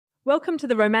Welcome to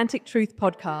the Romantic Truth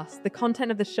Podcast. The content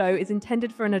of the show is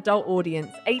intended for an adult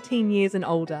audience, 18 years and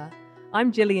older.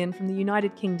 I'm Gillian from the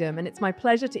United Kingdom, and it's my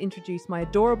pleasure to introduce my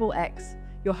adorable ex,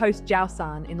 your host Jiao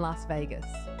San in Las Vegas.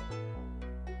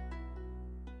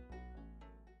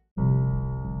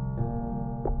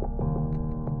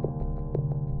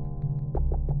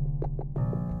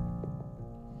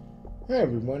 Hi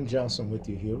everyone, Johnson with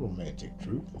you here, Romantic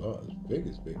Truth, Las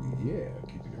Vegas, baby, yeah,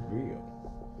 keeping it real.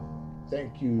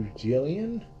 Thank you,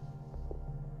 Jillian.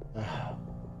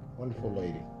 Wonderful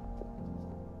lady.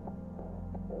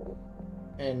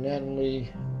 And Natalie,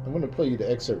 I'm going to play you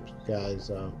the excerpt, guys.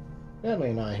 Natalie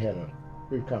and I had a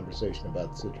brief conversation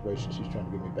about the situation. She's trying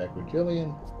to get me back with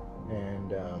Jillian,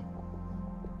 and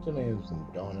Jillian's in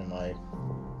Dawn and life,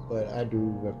 but I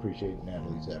do appreciate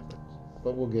Natalie's efforts.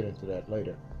 But we'll get into that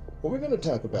later. What we're going to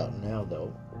talk about now,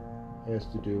 though, has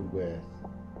to do with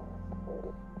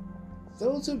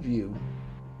those of you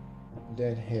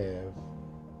that have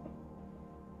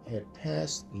had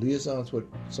past liaisons with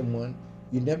someone.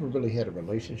 You never really had a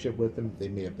relationship with them. They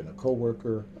may have been a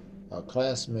coworker, a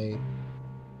classmate,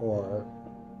 or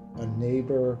a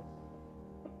neighbor,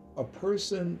 a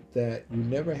person that you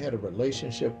never had a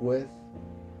relationship with,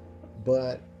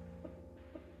 but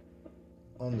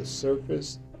on the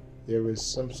surface, there was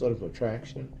some sort of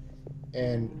attraction,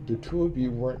 and the two of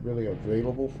you weren't really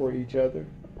available for each other.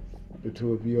 The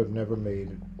two of you have never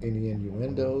made any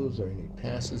innuendos or any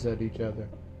passes at each other,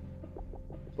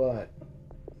 but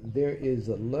there is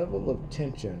a level of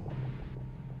tension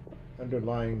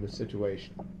underlying the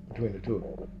situation between the two of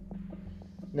you.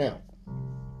 Now,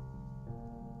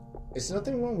 it's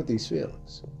nothing wrong with these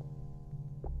feelings.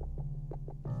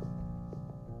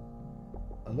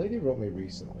 A lady wrote me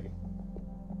recently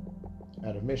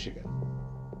out of Michigan,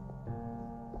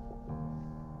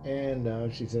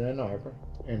 and she's in Ann Arbor,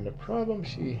 and the problem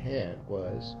she had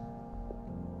was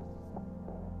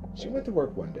she went to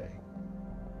work one day,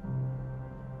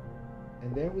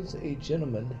 and there was a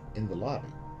gentleman in the lobby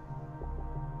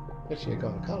that she had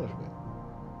gone to college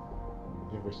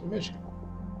with, University of Michigan,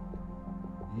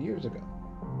 years ago.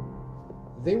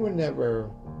 They were never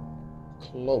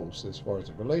close as far as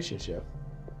a relationship.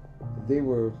 They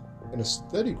were in a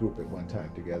study group at one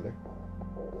time together,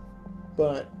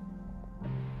 but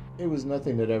it was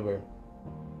nothing that ever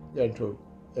got into,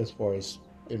 as far as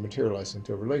it materialized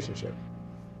into a relationship.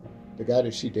 The guy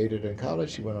that she dated in college,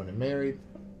 she went on and married,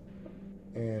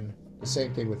 and the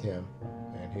same thing with him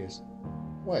and his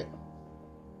wife.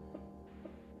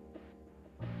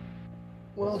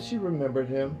 Well, she remembered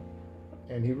him,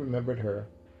 and he remembered her,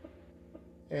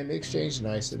 and they exchanged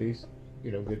niceties,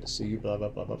 good to see you, blah, blah,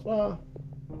 blah, blah, blah.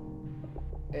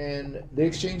 And they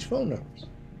exchanged phone numbers.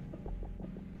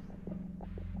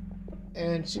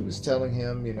 And she was telling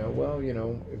him,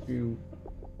 if you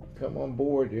come on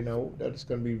board, that's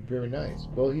going to be very nice.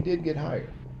 Well, he did get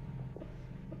hired.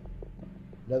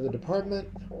 Another department.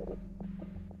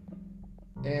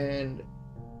 And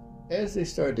as they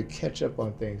started to catch up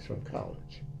on things from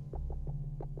college,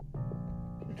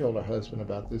 she told her husband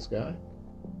about this guy.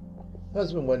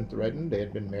 Husband wasn't threatened. They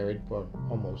had been married for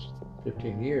almost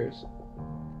 15 years.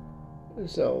 And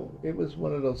so it was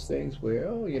one of those things where,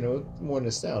 more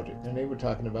nostalgic. And they were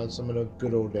talking about some of the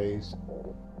good old days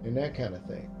and that kind of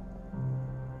thing.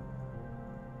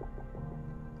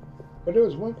 But there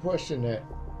was one question that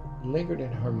lingered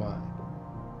in her mind.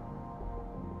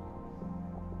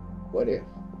 What if?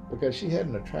 Because she had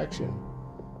an attraction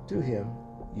to him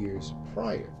years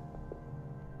prior.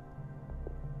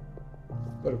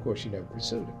 But of course she never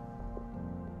pursued it.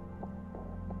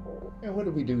 And what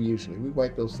do we do usually? We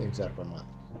wipe those things out of our minds.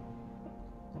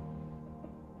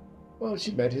 Well, she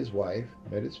met his wife,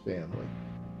 met his family.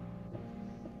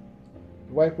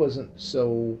 The wife wasn't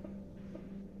so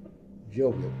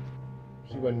jovial.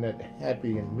 She wasn't that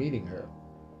happy in meeting her.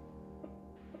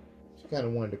 She kind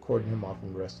of wanted to cordon him off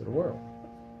from the rest of the world.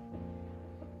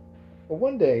 But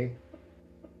one day,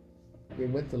 they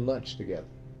went to lunch together,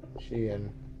 she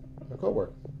and her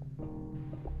coworker.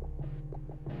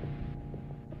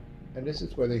 And this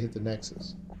is where they hit the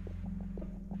nexus.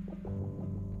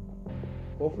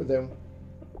 Both of them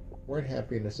weren't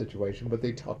happy in the situation, but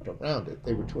they talked around it.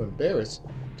 They were too embarrassed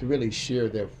to really share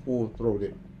their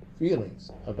full-throated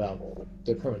feelings about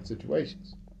their current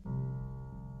situations.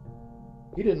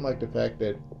 He didn't like the fact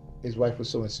that his wife was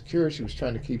so insecure. She was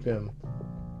trying to keep him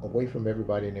away from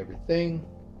everybody and everything.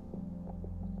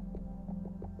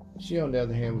 She, on the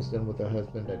other hand, was done with a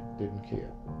husband that didn't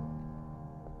care.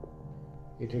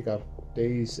 He'd take off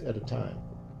days at a time,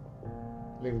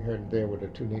 leaving her there with her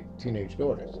two teenage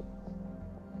daughters.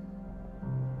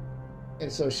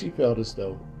 And so she felt as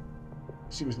though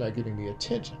she was not getting the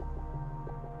attention.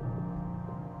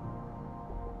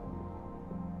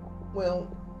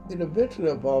 Well, it eventually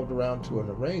evolved around to an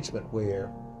arrangement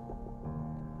where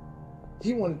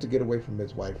he wanted to get away from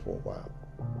his wife for a while.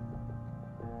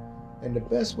 And the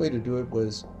best way to do it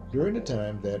was during the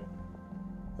time that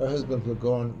her husband would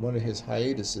go on one of his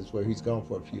hiatuses where he's gone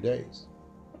for a few days.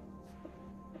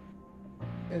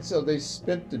 And so they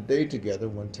spent the day together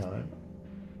one time,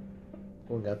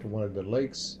 going out to one of the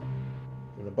lakes,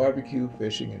 doing a barbecue,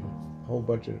 fishing, and a whole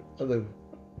bunch of other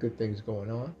good things going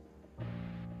on.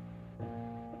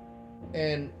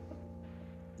 And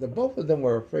the both of them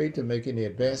were afraid to make any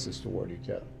advances toward each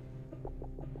other.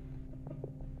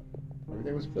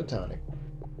 Everything was platonic.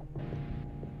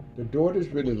 The daughters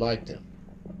really liked him.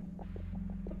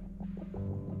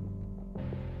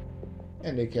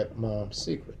 And they kept Mom's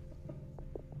secret,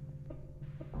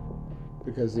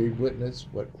 because they witnessed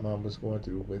what Mom was going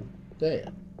through with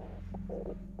Dad.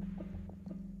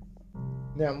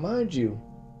 Now, mind you,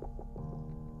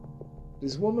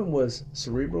 this woman was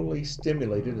cerebrally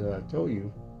stimulated, and I told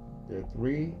you there are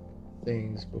 3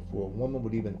 things before a woman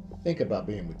would even think about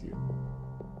being with you.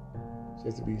 She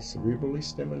has to be cerebrally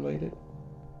stimulated.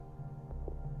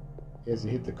 It has to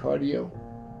hit the cardio.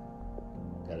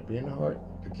 Got to be in the heart,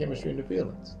 the chemistry and the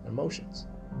feelings, emotions.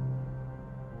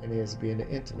 And it has to be in the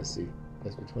intimacy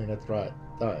that's between her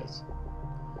thighs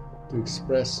to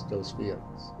express those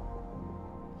feelings.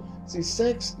 See,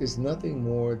 sex is nothing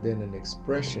more than an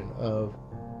expression of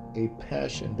a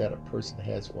passion that a person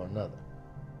has for another.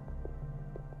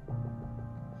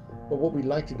 But what we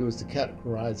like to do is to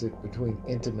categorize it between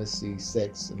intimacy,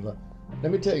 sex, and love.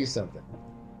 Let me tell you something.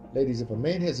 Ladies, if a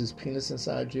man has his penis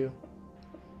inside you,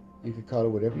 you can call it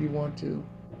whatever you want to.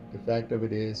 The fact of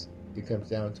it is, it comes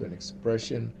down to an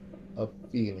expression of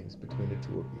feelings between the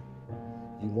two of you.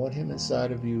 You want him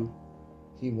inside of you,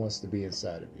 he wants to be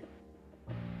inside of you.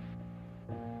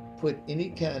 Put any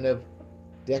kind of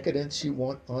decadence you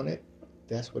want on it,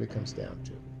 that's what it comes down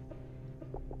to.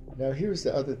 Now here's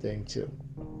the other thing too.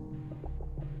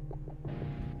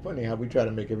 Funny how we try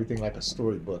to make everything like a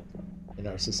storybook in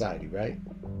our society, right?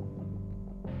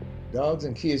 Dogs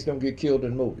and kids don't get killed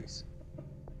in movies.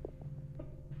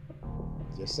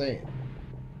 Just saying.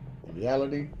 In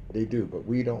reality, they do, but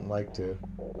we don't like to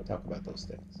talk about those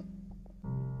things.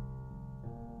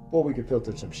 Or we can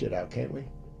filter some shit out, can't we?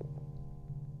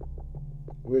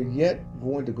 We're yet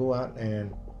going to go out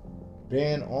and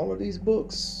ban all of these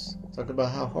books, talk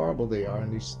about how horrible they are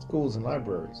in these schools and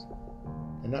libraries,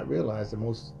 and not realize the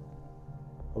most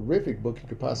horrific book you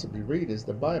could possibly read is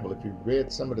the Bible. If you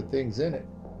read some of the things in it,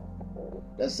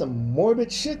 that's some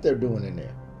morbid shit they're doing in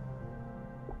there.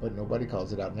 But nobody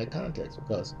calls it out in that context,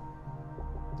 because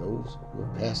those who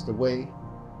have passed away,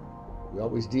 we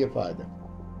always deify them.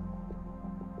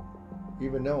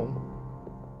 Even though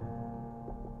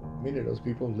many of those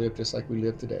people live just like we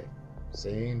live today.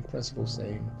 Same principles,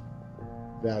 same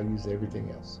values,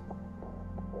 everything else.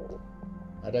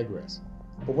 I digress.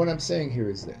 But what I'm saying here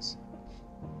is this.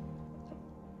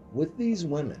 With these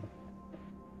women,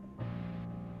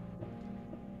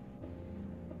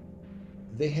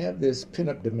 they have this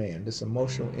pent-up demand, this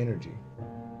emotional energy,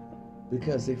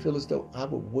 because they feel as though I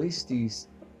would waste these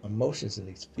emotions and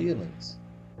these feelings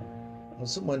on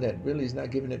someone that really is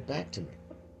not giving it back to me.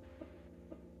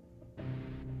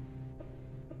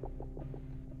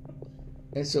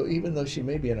 And so even though she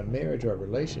may be in a marriage or a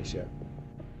relationship,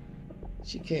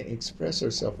 she can't express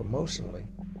herself emotionally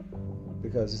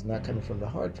because it's not coming from the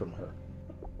heart from her.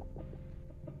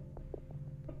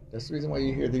 That's the reason why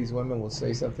you hear these women will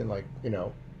say something like,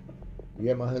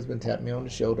 yeah, my husband tapped me on the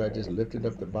shoulder. I just lifted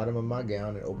up the bottom of my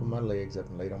gown and opened my legs up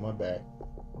and laid on my back.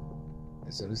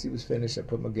 As soon as he was finished, I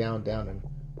put my gown down and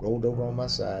rolled over on my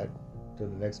side till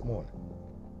the next morning.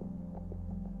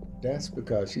 That's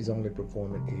because she's only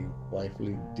performing a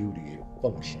wifely duty, a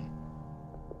function.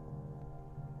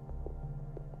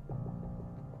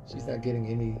 She's not getting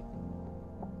any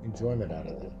enjoyment out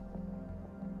of it.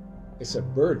 It's a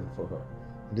burden for her.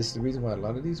 And this is the reason why a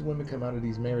lot of these women come out of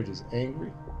these marriages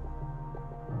angry.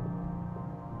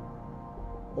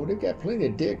 Oh, they got plenty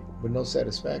of dick, but no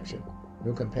satisfaction,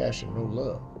 no compassion, no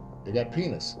love. They got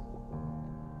penis.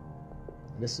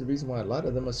 And this is the reason why a lot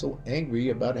of them are so angry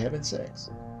about having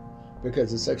sex.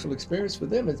 Because the sexual experience for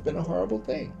them has been a horrible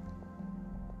thing.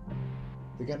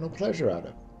 They got no pleasure out of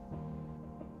it.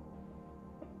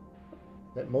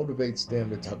 That motivates them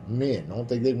to talk. Men, I don't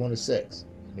think they want sex.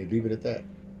 And they leave it at that.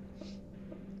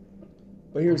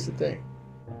 But here's the thing.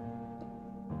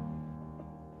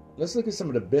 Let's look at some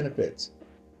of the benefits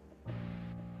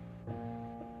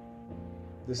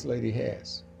this lady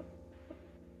has,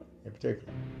 in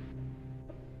particular.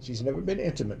 She's never been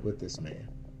intimate with this man.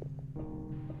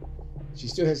 She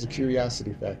still has the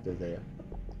curiosity factor there.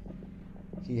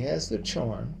 He has the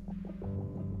charm.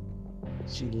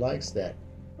 She likes that.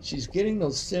 She's getting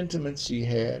those sentiments she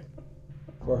had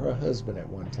for her husband at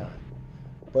one time.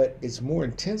 But it's more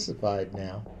intensified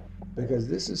now because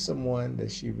this is someone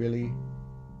that she really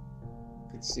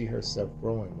could see herself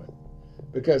growing with.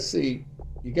 Because, see,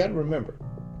 you got to remember,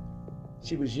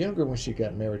 she was younger when she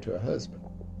got married to her husband.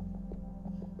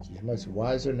 She's much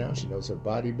wiser now. She knows her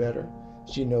body better.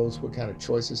 She knows what kind of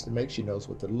choices to make. She knows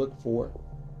what to look for.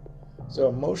 So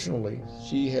emotionally,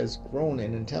 she has grown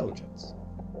in intelligence.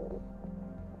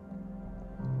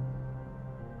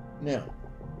 Now,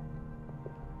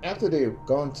 after they had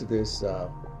gone to this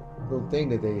little thing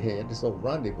that they had, this little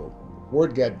rendezvous,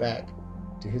 word got back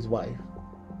to his wife.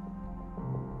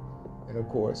 And of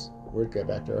course, word got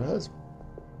back to her husband.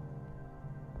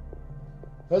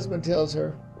 Husband tells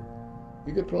her,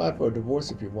 you can apply for a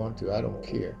divorce if you want to. I don't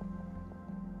care.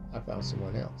 I found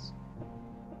someone else.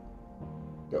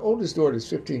 The oldest daughter is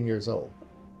 15 years old.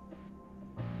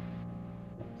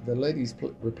 The lady's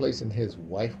replacing his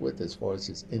wife with as far as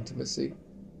his intimacy.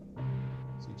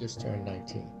 She just turned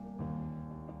 19.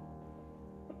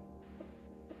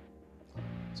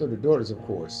 So the daughters, of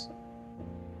course,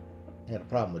 had a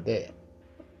problem with dad.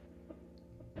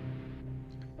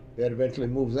 Dad eventually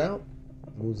moves out,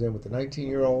 moves in with the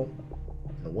 19-year-old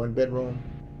in a one-bedroom,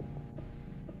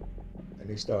 and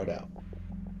they start out.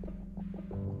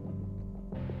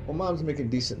 Well, mom's making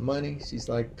decent money. She's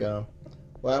like, well,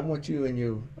 I want you and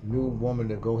your new woman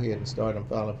to go ahead and start on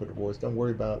filing for divorce. Don't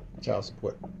worry about child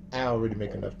support. I already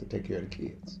make enough to take care of the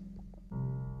kids.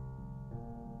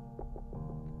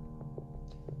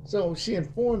 So she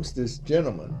informs this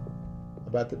gentleman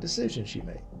about the decision she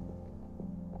made.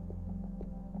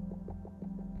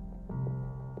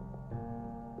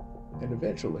 And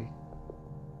eventually,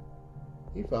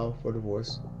 he filed for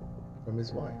divorce from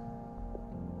his wife.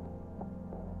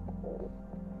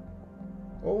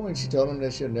 Oh, and she told him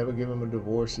that she'll never give him a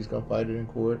divorce. She's going to fight it in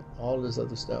court, all this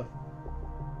other stuff.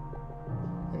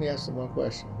 And he asked him one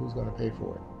question: who's going to pay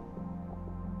for it?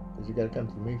 Because you got to come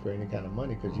to me for any kind of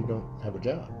money because you don't have a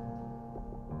job.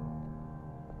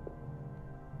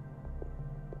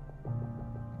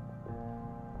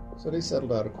 So they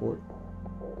settled out of court.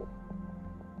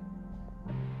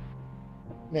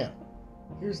 Now,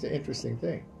 here's the interesting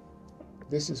thing.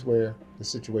 This is where the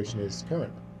situation is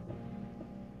currently.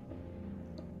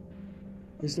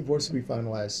 His divorce will be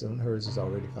finalized soon. Hers is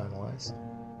already finalized.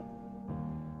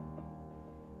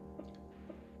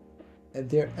 And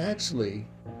they're actually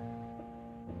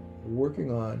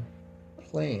working on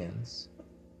plans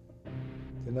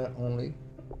to not only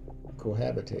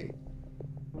cohabitate,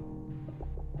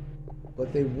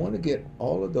 but they want to get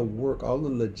all of the work, all the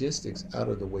logistics out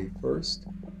of the way first,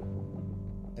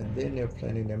 and then they're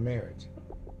planning their marriage.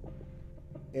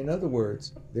 In other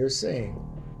words, they're saying,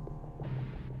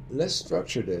 let's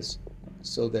structure this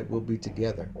so that we'll be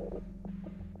together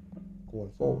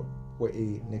going forward for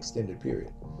an extended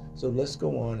period. So let's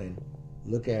go on and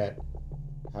look at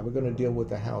how we're going to deal with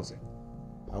the housing,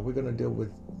 how we're going to deal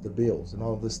with the bills and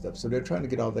all this stuff. So they're trying to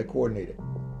get all that coordinated.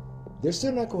 They're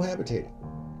still not cohabitating.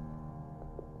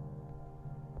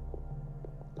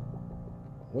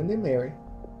 When they marry,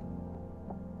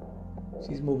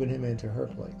 she's moving him into her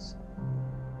place.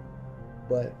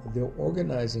 But they're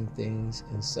organizing things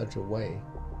in such a way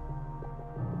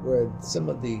where some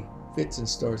of the fits and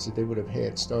starts that they would have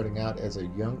had starting out as a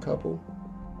young couple,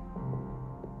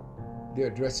 they're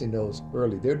addressing those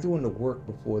early. They're doing the work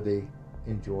before they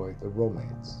enjoy the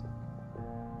romance.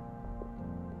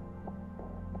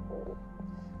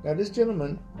 Now, this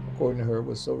gentleman, according to her,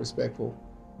 was so respectful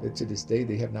that to this day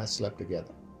they have not slept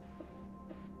together.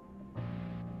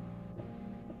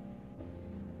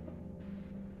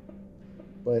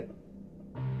 But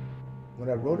when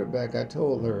I wrote her back, I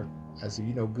told her, I said,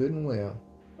 you know good and well,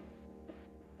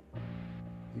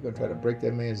 you're going to try to break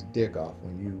that man's dick off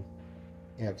when you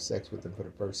have sex with him for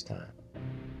the first time.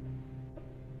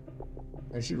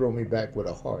 And she wrote me back with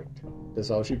a heart.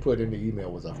 That's all she put in the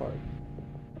email was a heart.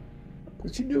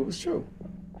 But she knew it was true.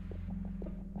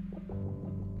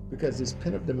 Because this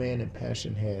pent-up demand and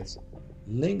passion has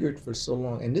lingered for so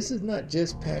long. And this is not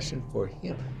just passion for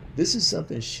him. This is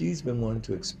something she's been wanting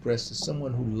to express to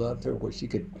someone who loved her where she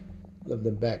could love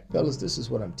them back. Fellas, this is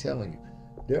what I'm telling you.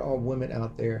 There are women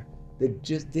out there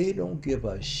that they don't give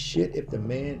a shit if the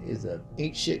man is a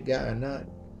ain't shit guy or not.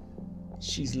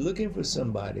 She's looking for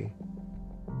somebody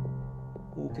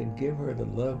who can give her the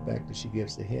love back that she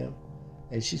gives to him,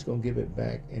 and she's going to give it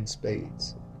back in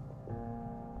spades.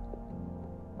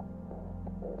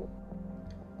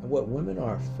 And what women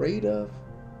are afraid of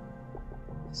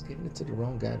is giving it to the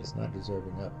wrong guy that's not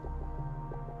deserving of it.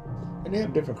 And they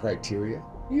have different criteria.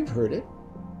 You've heard it.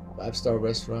 5-star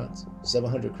restaurants,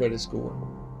 700 credit score.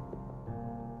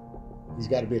 He's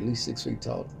got to be at least 6 feet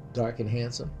tall, dark and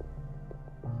handsome.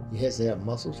 He has to have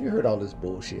muscles. You heard all this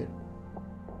bullshit.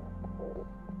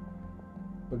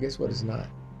 But guess what? It's not.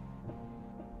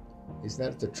 It's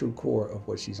not the true core of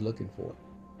what she's looking for.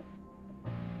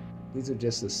 These are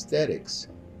just aesthetics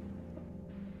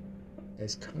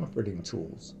as comforting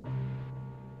tools.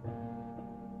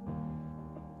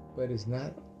 But it's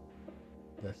not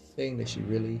the thing that she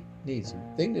really needs. The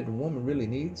thing that a woman really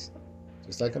needs,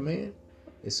 just like a man,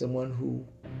 is someone who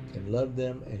can love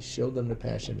them and show them the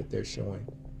passion that they're showing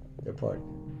their partner.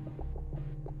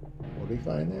 Will they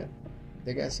find that?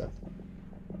 They got something.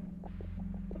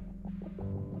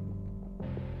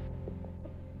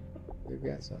 They've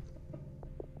got something.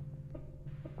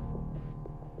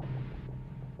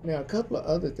 Now, a couple of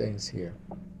other things here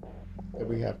that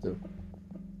we have to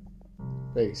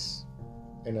face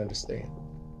and understand.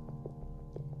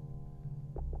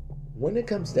 When it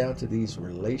comes down to these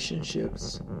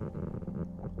relationships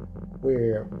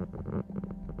where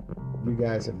you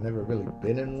guys have never really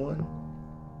been in one,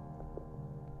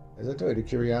 as I told you, the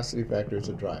curiosity factor is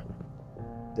a driver.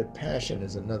 The passion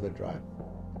is another driver.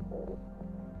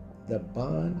 The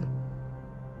bond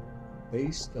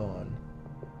based on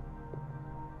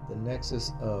the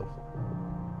nexus of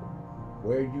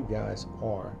where you guys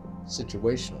are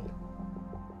situationally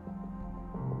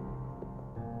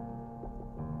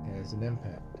has an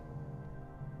impact.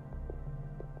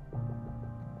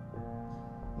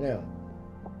 Now,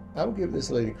 I will give this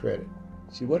lady credit.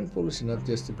 She wasn't foolish enough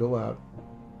just to go out,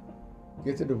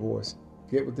 get the divorce,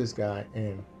 get with this guy,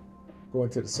 and go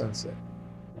into the sunset.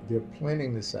 They're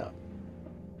planning this out.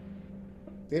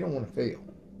 They don't want to fail.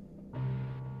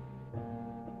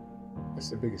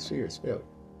 That's the biggest fear, is failure.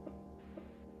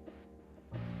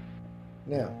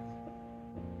 Now,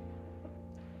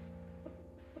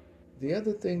 the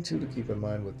other thing too to keep in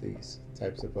mind with these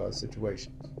types of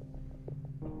situations,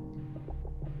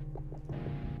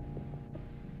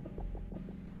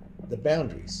 the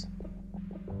boundaries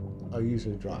are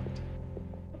usually dropped.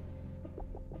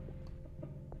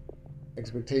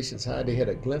 Expectations high. They had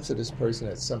a glimpse of this person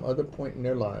at some other point in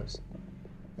their lives,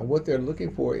 and what they're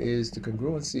looking for is the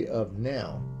congruency of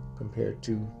now compared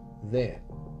to then.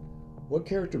 What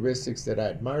characteristics that I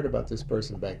admired about this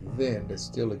person back then that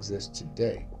still exist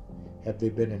today? Have they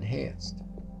been enhanced?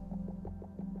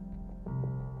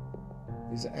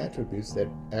 These are attributes that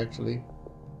actually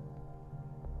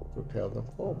propel them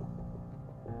forward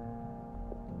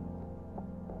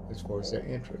as far as their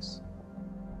interests.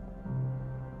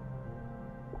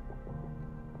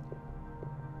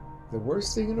 The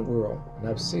worst thing in the world, and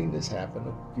I've seen this happen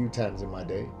a few times in my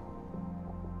day,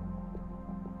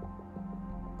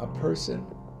 a person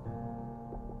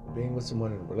being with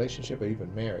someone in a relationship or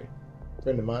even married. A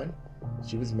friend of mine,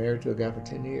 she was married to a guy for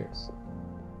 10 years.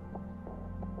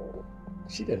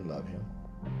 She didn't love him.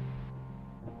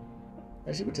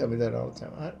 And she would tell me that all the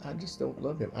time. I just don't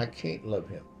love him. I can't love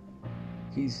him.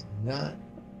 He's not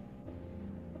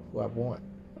who I want.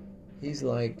 He's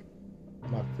like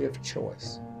my fifth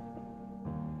choice.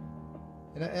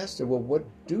 And I asked her, well, what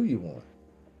do you want?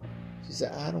 She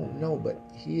said, I don't know, but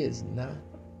he is not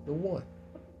the one.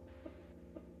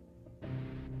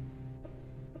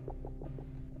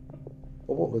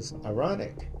 But what was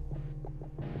ironic,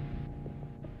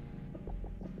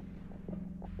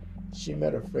 she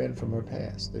met a friend from her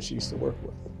past that she used to work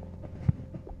with.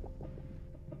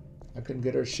 I couldn't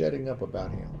get her shutting up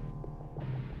about him.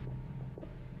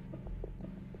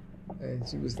 And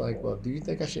she was like, well, do you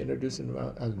think I should introduce him?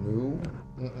 I said, no.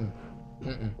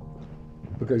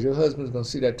 Because your husband's going to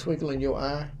see that twinkle in your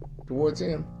eye towards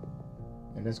him,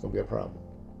 and that's going to be a problem.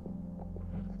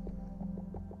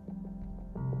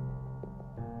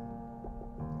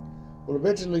 Well,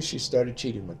 eventually she started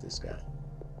cheating with this guy.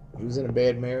 He was in a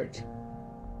bad marriage.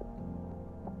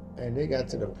 And they got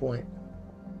to the point,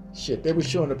 they were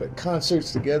showing up at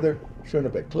concerts together, showing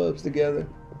up at clubs together.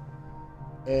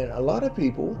 And a lot of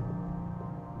people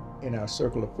in our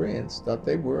circle of friends thought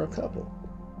they were a couple.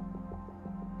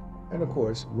 And of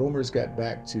course, rumors got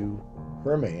back to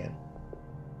her man.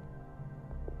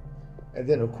 And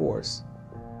then, of course,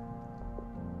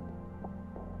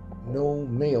 no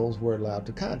males were allowed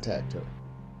to contact her.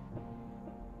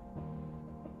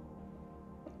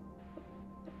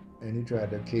 And he tried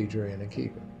to cage her in and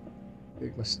keep her.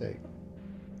 Big mistake.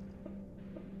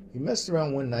 He messed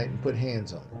around one night and put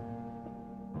hands on her.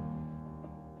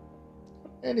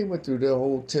 And he went through the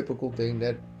whole typical thing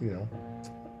that,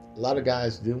 lot of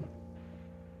guys do.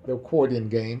 They'll accordion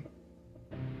game.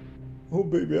 Oh,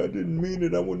 baby, I didn't mean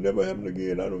it. I will never happen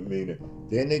again. I don't mean it.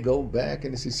 Then they go back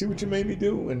and they say, see what you made me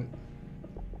do? And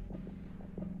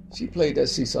she played that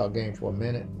seesaw game for a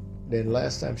minute. Then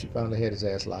last time she finally had his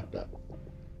ass locked up.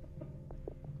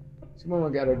 She went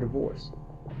and got her divorce.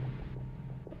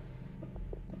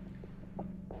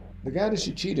 The guy that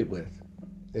she cheated with,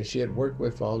 that she had worked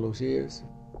with for all those years,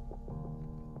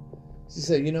 she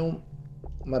said, you know,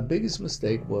 my biggest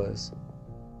mistake was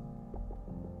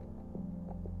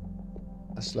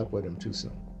I slept with him too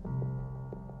soon.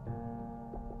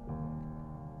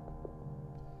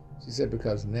 She said,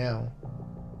 because now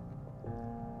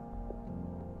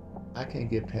I can't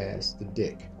get past the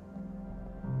dick.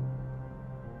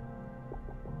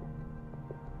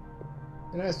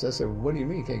 And I asked her, I said, well, what do you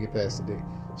mean you can't get past the dick?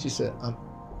 She said,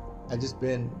 I just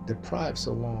been deprived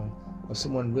so long of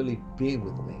someone really being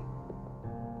with me.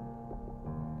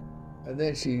 And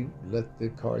then she let the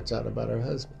cards out about her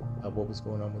husband, of what was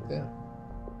going on with them.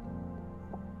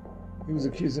 He was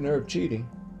accusing her of cheating,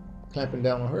 clamping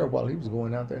down on her while he was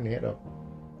going out there and he had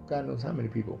God knows how many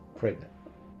people pregnant.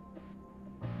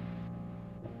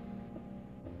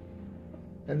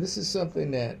 And this is something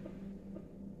that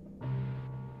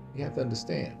you have to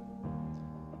understand.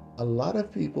 A lot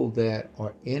of people that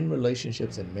are in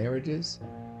relationships and marriages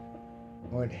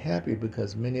aren't happy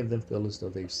because many of them feel as though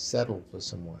they've settled for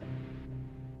someone.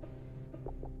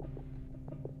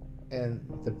 And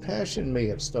the passion may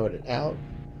have started out,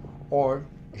 or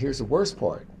here's the worst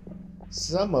part,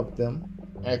 some of them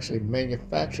actually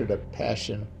manufacture the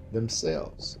passion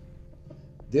themselves.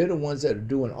 They're the ones that are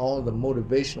doing all the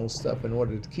motivational stuff in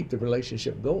order to keep the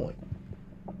relationship going.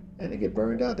 And they get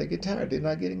burned out, they get tired, they're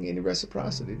not getting any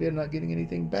reciprocity, they're not getting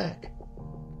anything back.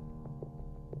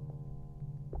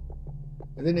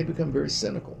 And then they become very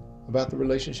cynical about the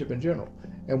relationship in general.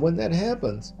 And when that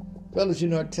happens, fellas, you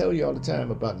know, I tell you all the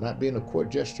time about not being a court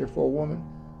gesture for a woman,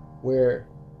 where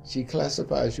she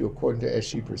classifies you according to as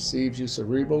she perceives you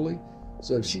cerebrally.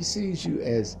 So if she sees you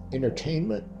as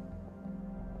entertainment,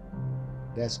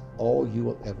 that's all you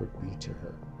will ever be to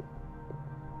her.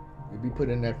 You'll be put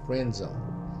in that friend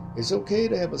zone. It's okay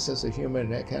to have a sense of humor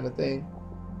and that kind of thing.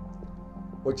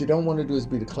 What you don't want to do is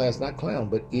be the class, not clown,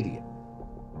 but idiot.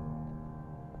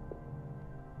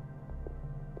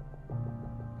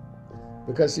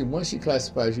 Because see, once she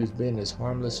classifies you as being this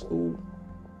harmless fool,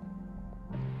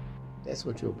 that's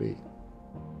what you'll be.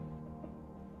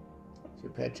 She'll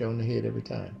pat you on the head every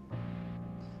time.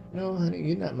 No, honey,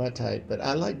 you're not my type, but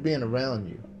I like being around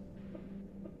you.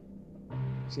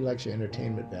 She likes your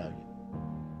entertainment value.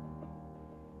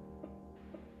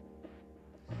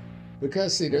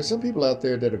 Because, see, there's some people out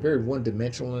there that are very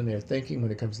one-dimensional in their thinking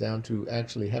when it comes down to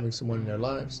actually having someone in their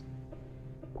lives.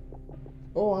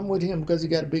 Oh, I'm with him because he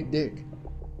got a big dick.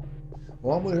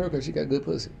 Oh, I'm with her because she got good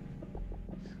pussy.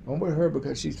 I'm with her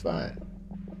because she's fine.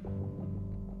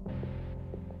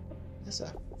 That's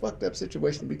a fucked up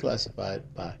situation to be classified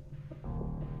by.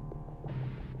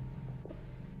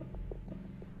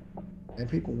 And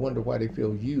people wonder why they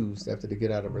feel used after they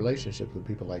get out of relationships with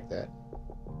people like that.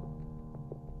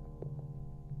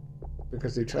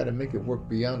 Because they try to make it work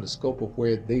beyond the scope of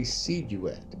where they see you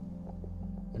at.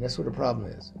 And that's where the problem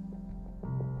is.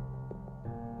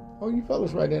 Oh, you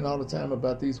fellas write in all the time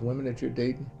about these women that you're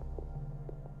dating,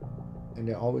 and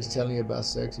they're always telling you about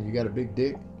sex, and you got a big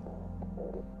dick,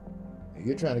 and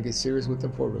you're trying to get serious with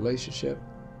them for a relationship,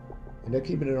 and they're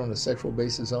keeping it on a sexual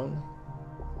basis only.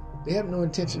 They have no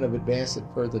intention of advancing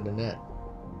further than that.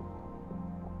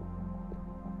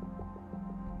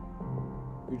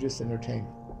 You're just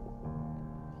entertainment.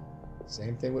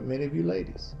 Same thing with many of you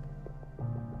ladies.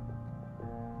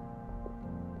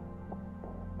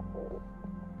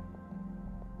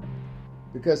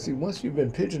 Because see, once you've been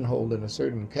pigeonholed in a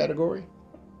certain category,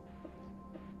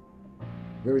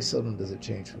 very seldom does it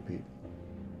change for people.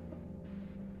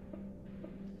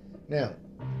 Now,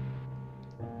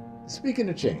 speaking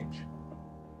of change,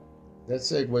 that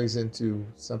segues into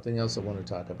something else I want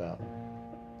to talk about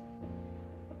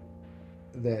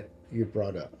that you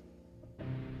brought up.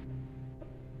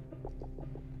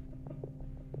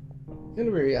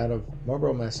 Hillary out of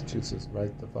Marlborough, Massachusetts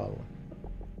writes the following.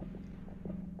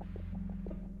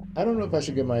 I don't know if I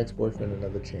should give my ex-boyfriend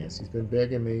another chance. He's been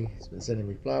begging me. He's been sending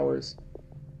me flowers.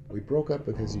 We broke up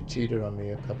because he cheated on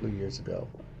me a couple of years ago.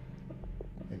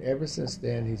 And ever since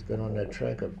then, he's been on that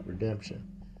track of redemption.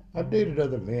 I've dated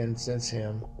other men since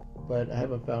him, but I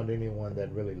haven't found anyone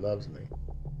that really loves me.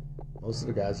 Most of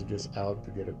the guys are just out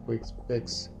to get a quick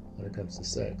fix when it comes to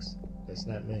sex. That's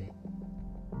not me.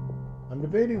 I'm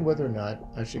debating whether or not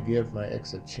I should give my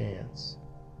ex a chance.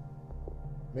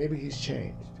 Maybe he's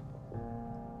changed.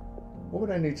 What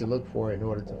would I need to look for in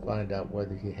order to find out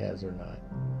whether he has or not?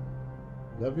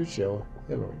 Love your show,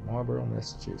 Hillary, Marlborough,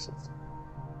 Massachusetts.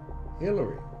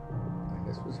 Hillary, and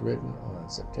this was written on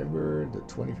September the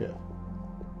 25th,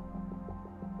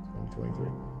 2023.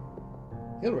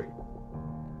 Hillary,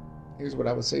 here's what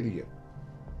I would say to you.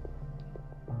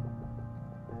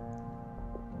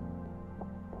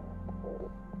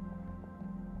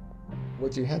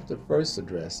 What you have to first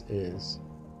address is,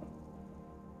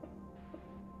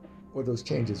 were those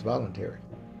changes voluntary?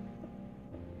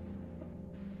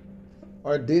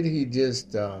 Or did he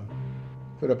just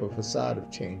put up a facade of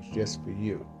change just for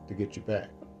you, to get you back?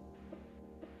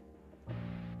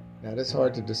 Now, that's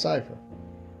hard to decipher.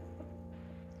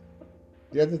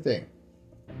 The other thing,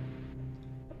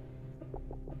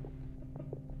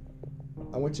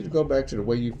 I want you to go back to the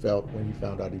way you felt when you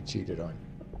found out he cheated on you.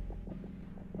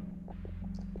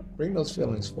 Bring those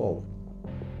feelings forward.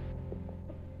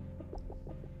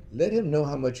 Let him know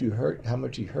how much he hurt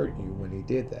you when he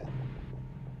did that.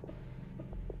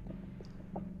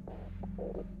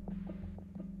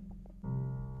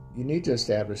 You need to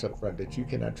establish up front that you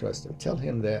cannot trust him. Tell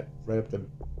him that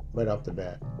right off the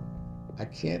bat. I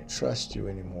can't trust you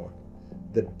anymore.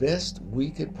 The best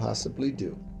we could possibly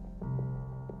do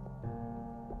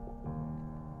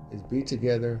is be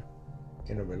together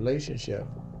in a relationship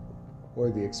where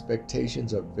the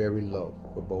expectations are very low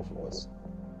for both of us.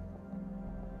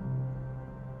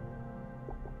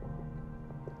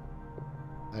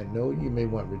 I know you may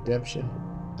want redemption.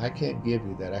 I can't give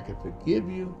you that. I can forgive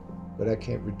you, but I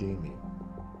can't redeem you.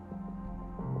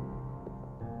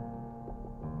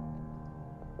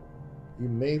 You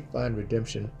may find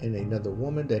redemption in another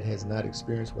woman that has not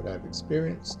experienced what I've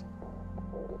experienced.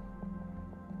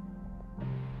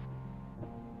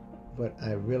 But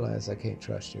I realize I can't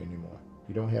trust you anymore.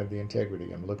 You don't have the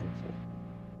integrity I'm looking for.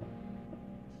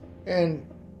 And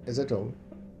as I told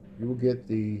you will get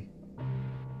the,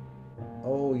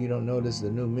 oh, you don't know this is the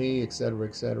new me, etc.,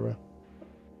 etc.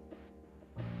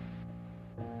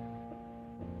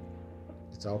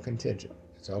 It's all contingent.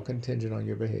 It's all contingent on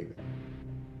your behavior.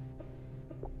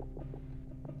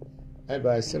 I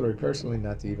advise Hillary personally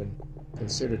not to even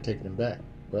consider taking him back,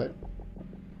 but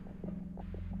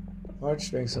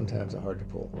heartstrings sometimes are hard to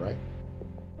pull, right?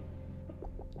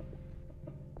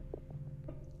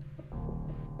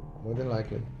 More than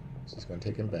likely, she's going to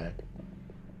take him back.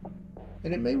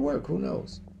 And it may work, who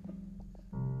knows?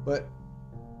 But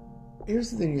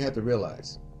here's the thing you have to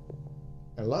realize.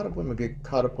 A lot of women get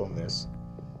caught up on this.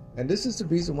 And this is the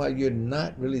reason why you're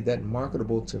not really that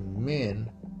marketable to men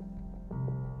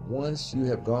once you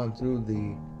have gone through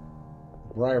the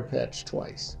briar patch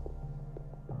twice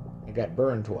and got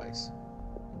burned twice.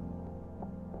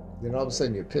 Then all of a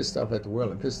sudden you're pissed off at the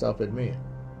world and pissed off at men.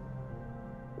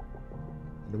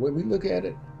 And the way we look at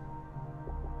it,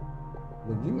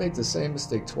 when you make the same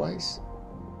mistake twice,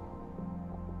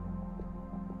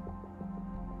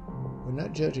 we're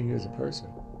not judging you as a person.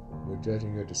 We're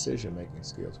judging your decision-making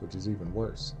skills, which is even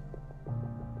worse.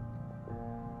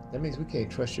 That means we can't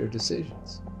trust your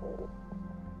decisions.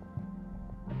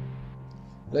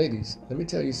 Ladies, let me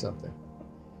tell you something.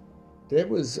 There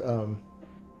was a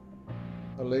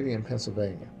lady in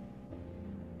Pennsylvania.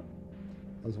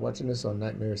 I was watching this on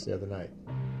Nightmares the other night.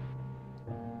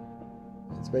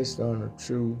 It's based on a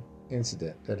true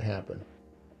incident that happened.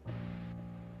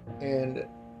 And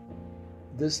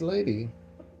this lady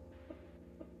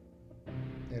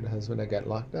had a husband that got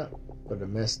locked up for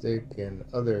domestic and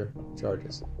other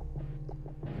charges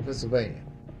in Pennsylvania.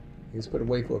 He was put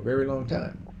away for a very long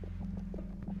time.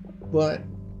 But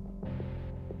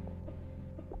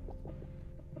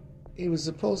he was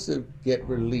supposed to get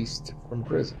released from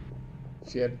prison.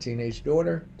 She had a teenage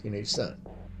daughter, teenage son.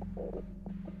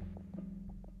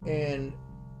 And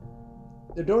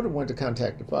the daughter wanted to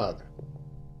contact the father.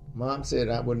 Mom said,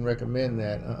 I wouldn't recommend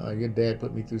that. Your dad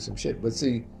put me through some shit. But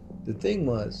see, the thing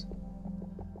was,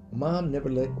 Mom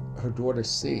never let her daughter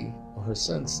see, or her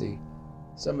son see,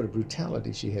 some of the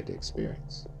brutality she had to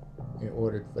experience in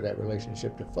order for that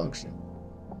relationship to function.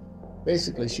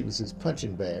 Basically, she was his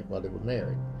punching bag while they were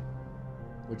married,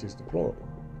 which is deplorable.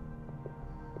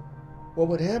 Well,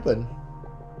 what happened,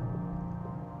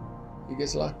 he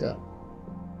gets locked up.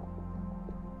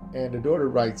 And the daughter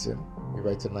writes him. He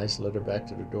writes a nice letter back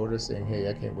to the daughter saying, hey,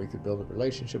 I can't wait to build a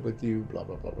relationship with you, blah,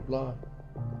 blah, blah, blah, blah.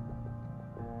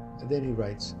 And then he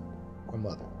writes her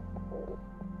mother.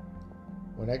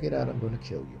 When I get out, I'm going to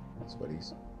kill you. That's what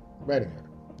he's writing her.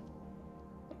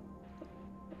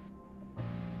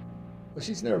 Well,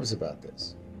 she's nervous about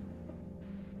this.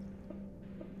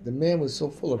 The man was so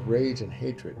full of rage and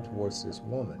hatred towards this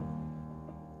woman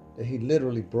that he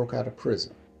literally broke out of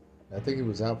prison. I think he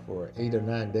was out for 8 or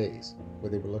 9 days,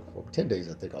 where they were looking for him. 10 days,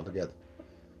 I think, altogether,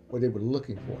 where they were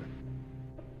looking for him.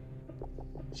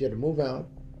 She had to move out,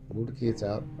 move the kids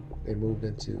out. They moved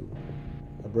into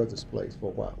her brother's place for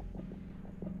a while.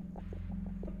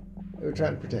 They were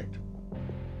trying to protect her.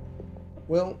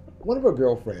 Well, one of her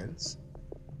girlfriends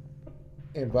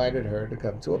invited her to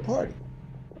come to a party.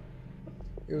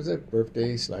 It was a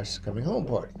birthday / coming home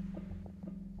party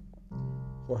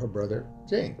for her brother,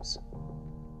 James.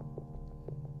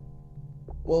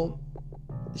 Well,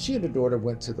 she and her daughter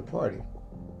went to the party.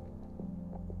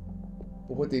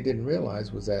 But what they didn't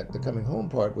realize was that the coming home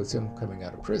part was him coming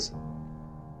out of prison.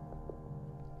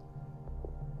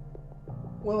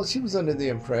 Well, she was under the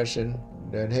impression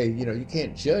that, hey, you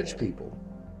can't judge people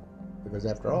because,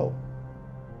 after all,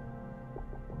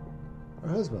 her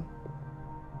husband,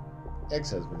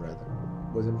 ex-husband rather,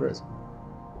 was in prison.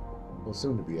 Well,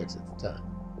 soon to be ex at the time.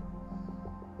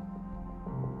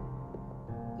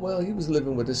 Well, he was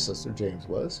living with his sister, James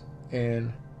was,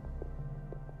 and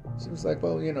she was like,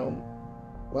 well,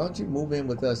 why don't you move in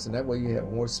with us, and that way you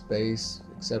have more space,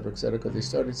 etc., because they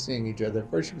started seeing each other.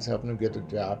 First, she was helping him get a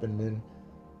job, and then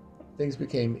things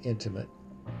became intimate,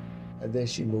 and then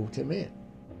she moved him in.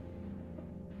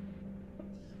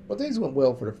 Well, things went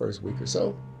well for the first week or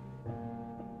so.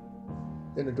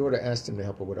 Then the daughter asked him to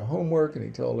help her with her homework, and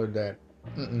he told her that,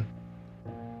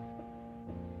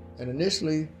 And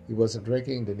initially, he wasn't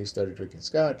drinking. Then he started drinking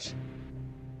scotch.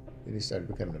 Then he started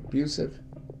becoming abusive.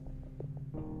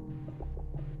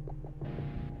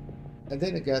 And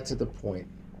then it got to the point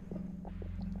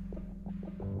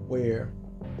where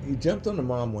he jumped on the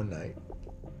mom one night,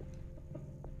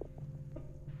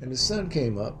 and the son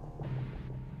came up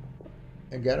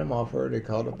and got him off her. They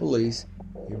called the police.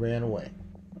 He ran away.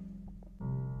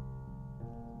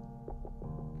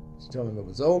 She told him it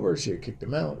was over. She had kicked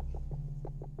him out.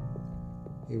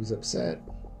 He was upset.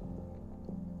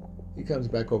 He comes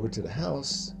back over to the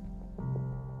house.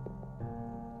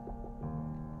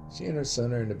 She and her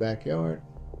son are in the backyard,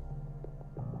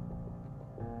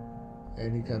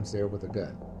 and he comes there with a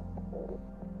gun.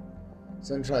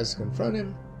 Son tries to confront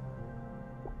him,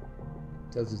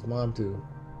 tells his mom to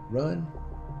run.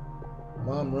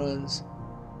 Mom runs.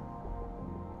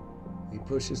 He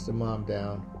pushes the mom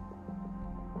down,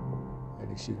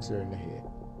 and he shoots her in the head.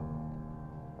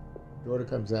 Daughter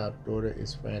comes out. Daughter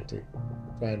is frantic,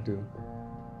 trying to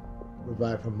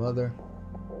revive her mother.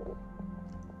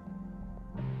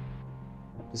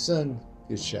 The son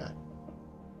gets shot.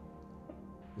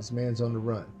 This man's on the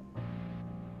run.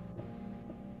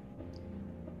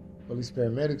 Police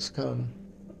paramedics come.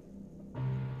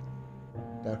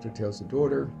 Doctor tells the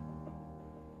daughter,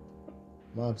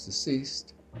 mom's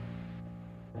deceased,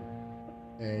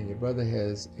 and your brother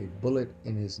has a bullet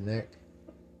in his neck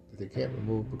that they can't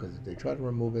remove, because if they try to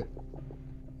remove it,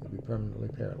 he'll be permanently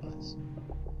paralyzed.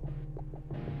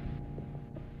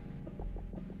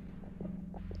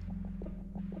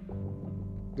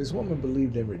 This woman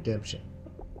believed in redemption.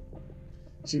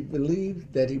 She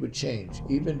believed that he would change,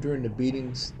 even during the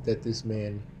beatings that this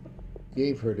man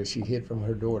gave her that she hid from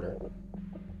her daughter.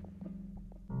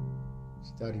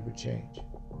 She thought he would change.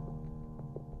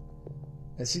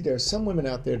 And see, there are some women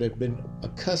out there that have been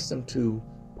accustomed to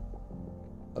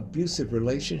abusive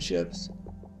relationships,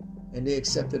 and they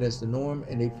accept it as the norm,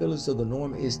 and they feel as though the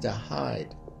norm is to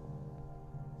hide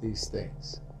these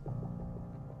things.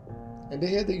 And they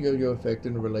had the yo-yo effect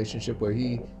in the relationship where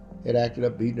he had acted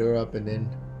up, beaten her up, and then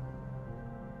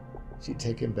she'd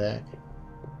take him back.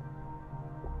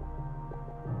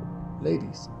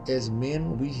 Ladies, as men,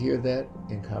 when we hear that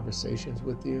in conversations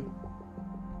with you,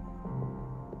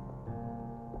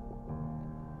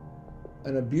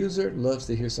 an abuser loves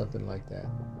to hear something like that.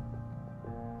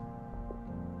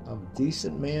 A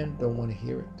decent man don't want to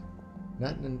hear it.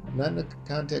 Not in the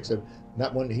context of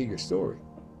not wanting to hear your story.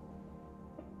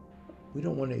 We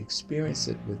don't want to experience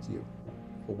it with you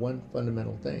for one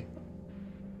fundamental thing.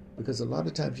 Because a lot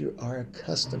of times you are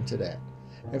accustomed to that.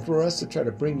 And for us to try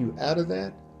to bring you out of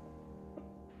that,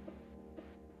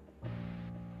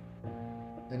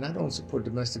 and I don't support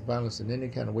domestic violence in any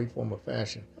kind of way, form, or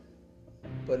fashion.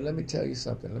 But let me tell you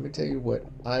something. Let me tell you what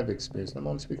I've experienced. I'm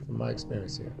only speaking from my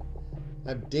experience here.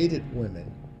 I've dated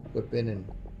women who have been in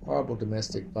horrible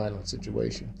domestic violence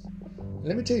situations. And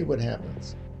let me tell you what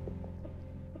happens.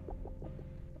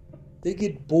 They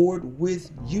get bored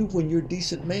with you when you're a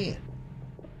decent man.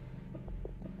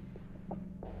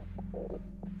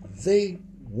 They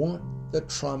want the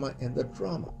trauma and the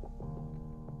drama.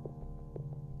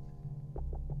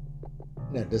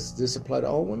 Now, does this apply to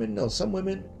all women? No. Some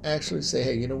women actually say,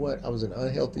 hey, you know what? I was in an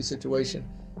unhealthy situation,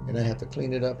 and I have to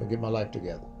clean it up and get my life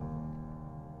together.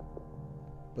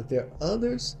 But there are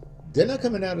others, they're not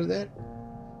coming out of that.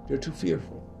 They're too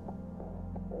fearful.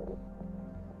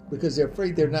 Because they're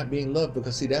afraid they're not being loved,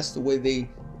 because see, that's the way they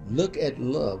look at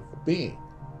love being.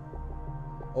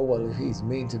 Oh, well, if he's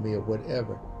mean to me or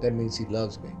whatever, that means he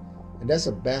loves me. And that's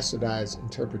a bastardized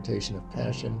interpretation of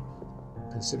passion,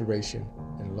 consideration,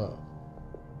 and love.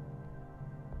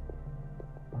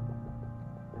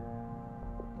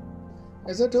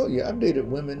 As I told you, I've dated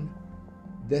women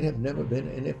that have never been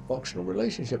in a functional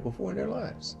relationship before in their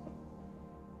lives.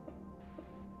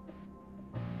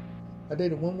 I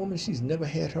dated one woman, she's never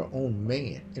had her own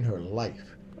man in her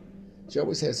life. She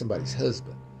always had somebody's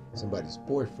husband, somebody's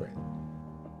boyfriend,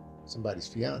 somebody's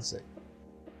fiance.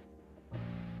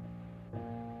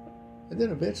 And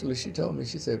then eventually she told me,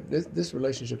 she said, this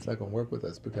relationship's not going to work with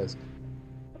us because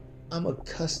I'm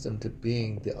accustomed to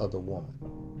being the other woman.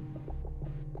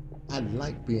 I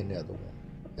like being the other woman.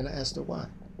 And I asked her why.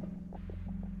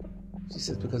 She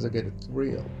says, because I get a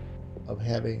thrill of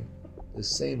having the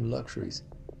same luxuries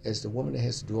as the woman that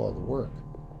has to do all the work.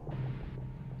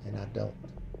 And I don't.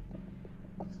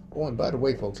 Oh, and by the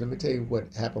way, folks, let me tell you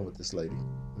what happened with this lady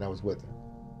when I was with her.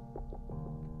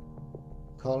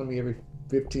 Calling me every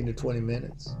 15 to 20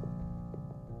 minutes,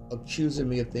 accusing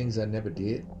me of things I never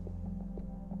did,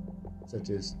 such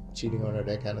as cheating on her,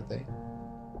 that kind of thing.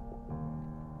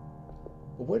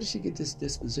 But where did she get this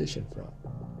disposition from?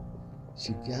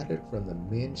 She got it from the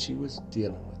men she was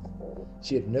dealing with.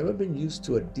 She had never been used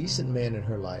to a decent man in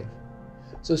her life,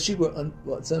 so she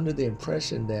was under the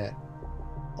impression that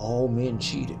all men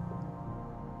cheated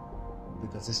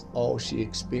because that's all she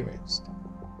experienced.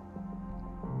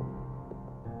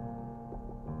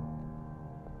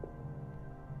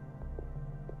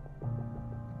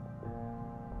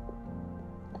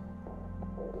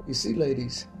 You see,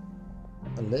 ladies,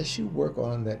 unless you work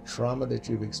on that trauma that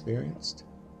you've experienced,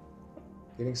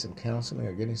 getting some counseling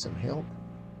or getting some help,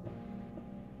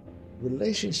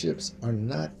 relationships are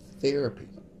not therapy.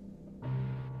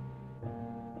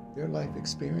 They're life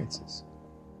experiences.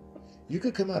 You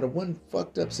could come out of one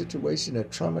fucked up situation that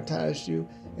traumatized you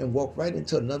and walk right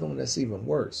into another one that's even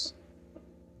worse.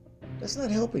 That's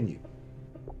not helping you.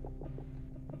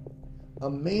 A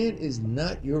man is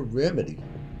not your remedy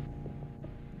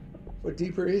for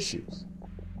deeper issues.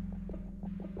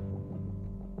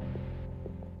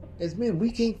 As men,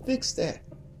 we can't fix that.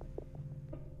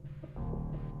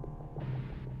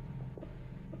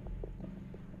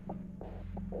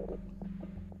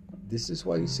 This is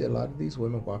why you see a lot of these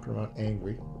women walking around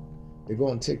angry. They go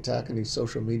on TikTok and these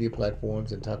social media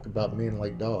platforms and talk about men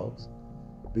like dogs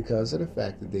because of the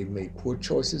fact that they've made poor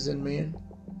choices in men.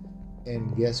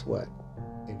 And guess what?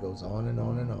 It goes on and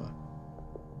on and on.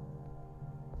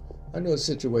 I know a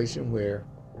situation where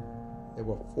there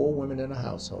were 4 women in a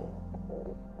household.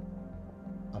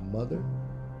 A mother,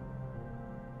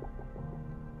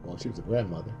 well, she was a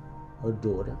grandmother, her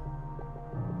daughter,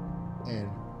 and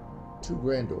 2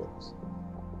 granddaughters.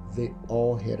 They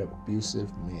all had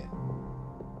abusive men.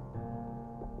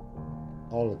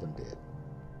 All of them did.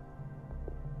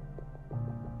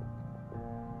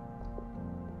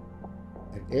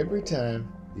 And every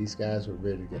time these guys were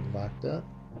ready to get locked up,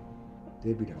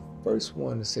 they'd be the first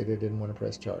one to say they didn't want to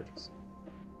press charges.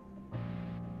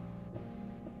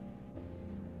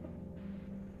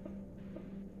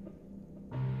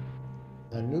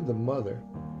 I knew the mother,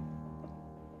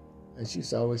 and she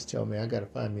used to always tell me, I got to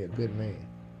find me a good man.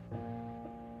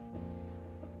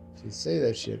 She'd say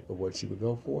that shit, but what she would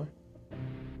go for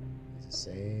is the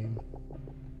same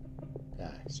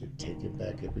guy. She'd take it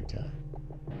back every time.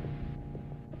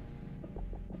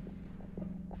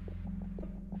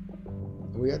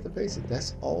 And we have to face it.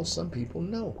 That's all some people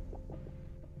know.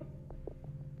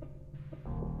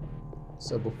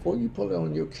 So before you pull it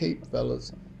on your cape,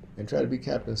 fellas, and try to be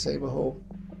Captain Save-A-Hole,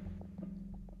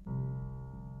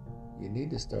 you need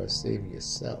to start saving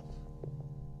yourself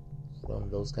from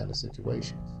those kind of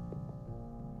situations.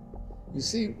 You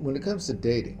see, when it comes to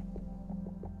dating,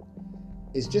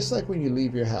 it's just like when you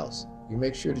leave your house. You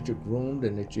make sure that you're groomed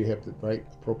and that you have the right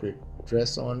appropriate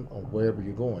dress on wherever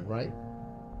you're going, right?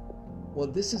 Well,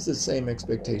 this is the same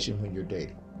expectation when you're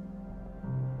dating.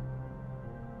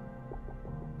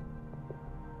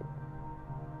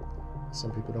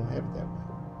 Some people don't have it that way.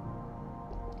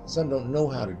 Some don't know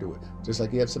how to do it. Just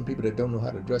like you have some people that don't know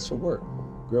how to dress for work.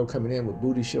 Girl coming in with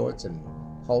booty shorts and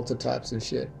halter tops and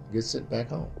shit gets sent back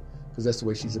home because that's the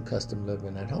way she's accustomed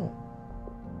living at home.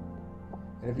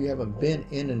 And if you haven't been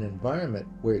in an environment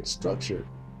where it's structured,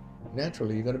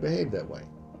 naturally you're going to behave that way.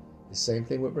 The same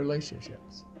thing with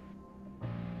relationships.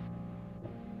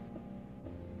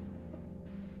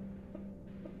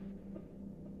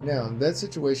 Now, that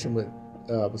situation with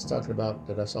was talking about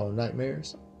that I saw in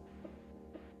Nightmares,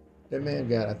 that man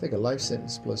got, I think, a life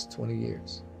sentence plus 20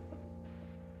 years.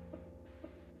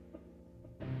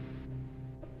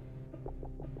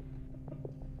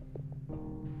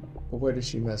 But where did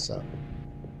she mess up?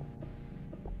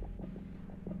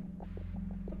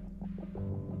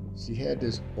 She had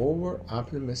this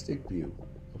over-optimistic view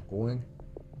of going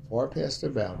far past her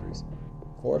boundaries,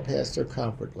 far past her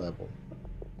comfort level,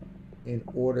 in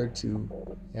order to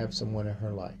have someone in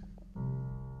her life.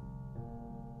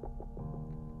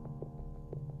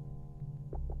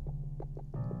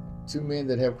 Two men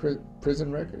that have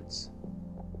prison records.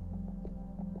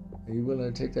 Are you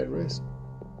willing to take that risk?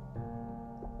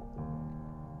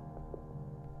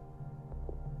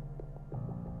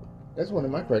 That's one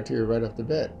of my criteria right off the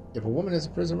bat. If a woman has a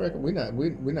prison record, we're not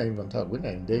even gonna talk. We're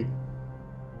not even dating.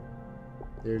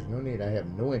 There's no need. I have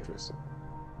no interest.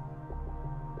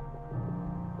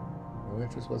 No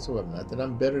interest whatsoever. Not that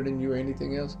I'm better than you or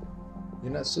anything else.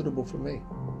 You're not suitable for me.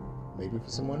 Maybe for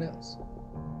someone else.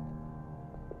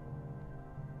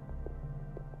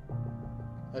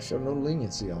 I show no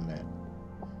leniency on that.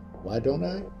 Why don't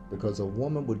I? Because a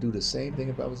woman would do the same thing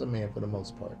if I was a man for the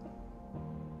most part.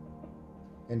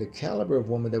 And the caliber of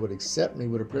woman that would accept me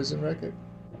with a prison record,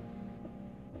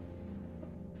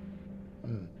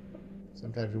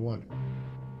 sometimes you wonder.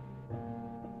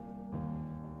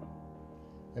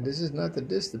 And this is not to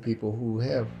diss the people who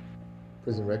have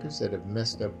prison records that have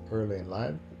messed up early in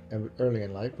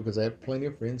life, because I have plenty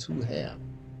of friends who have.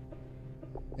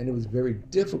 And it was very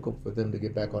difficult for them to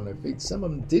get back on their feet. Some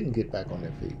of them didn't get back on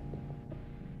their feet.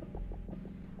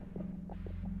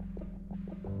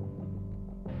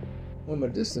 One of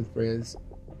my distant friends,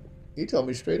 he told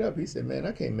me straight up, he said, man,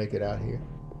 I can't make it out here.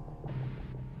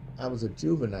 I was a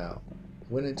juvenile,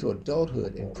 went into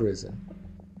adulthood in prison.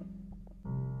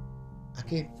 I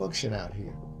can't function out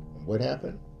here. What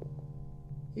happened?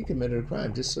 He committed a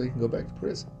crime just so he can go back to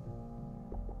prison.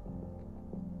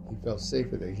 He felt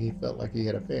safer there. He felt like he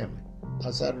had a family.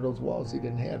 Outside of those walls, he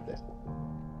didn't have that.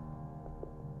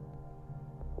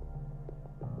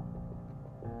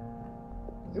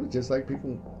 It was just like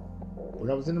people when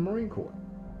I was in the Marine Corps.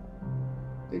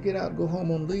 They get out, go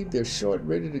home on leave, they're short,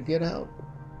 ready to get out,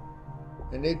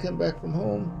 and they come back from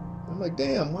home. I'm like,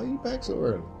 damn, why are you back so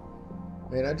early?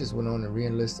 Man, I just went on and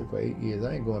re-enlisted for 8 years.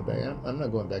 I ain't going back. I'm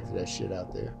not going back to that shit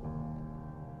out there.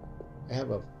 I have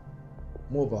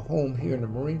more of a home here in the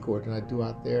Marine Corps than I do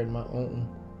out there in my own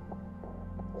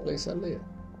place I live.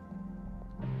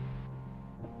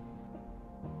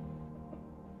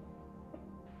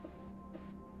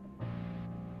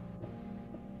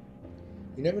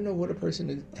 You never know what a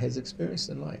person has experienced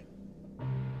in life.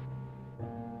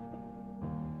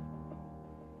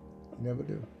 You never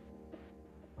do.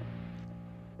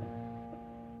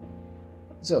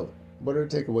 So, what are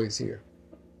the takeaways here?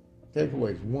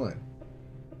 Takeaways: 1,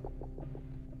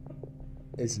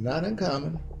 it's not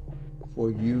uncommon for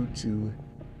you to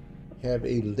have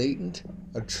a latent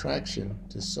attraction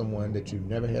to someone that you've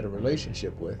never had a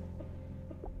relationship with.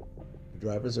 The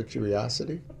drivers are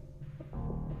curiosity,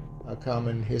 a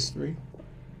common history,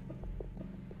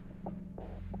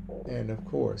 and of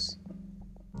course,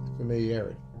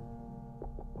 familiarity.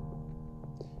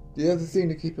 The other thing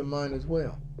to keep in mind as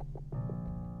well,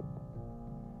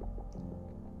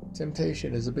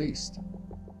 temptation is a beast.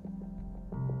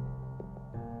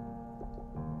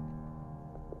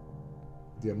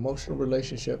 The emotional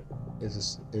relationship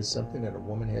is something that a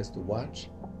woman has to watch,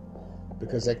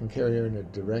 because that can carry her in a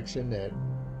direction that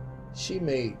she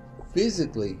may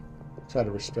physically try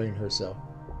to restrain herself,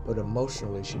 but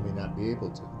emotionally she may not be able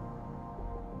to.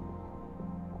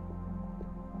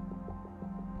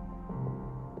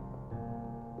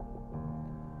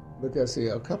 Because, see,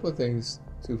 a couple of things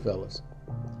too, fellas.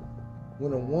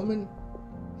 When a woman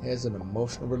has an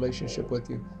emotional relationship with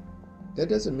you, that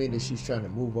doesn't mean that she's trying to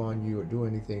move on you or do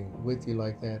anything with you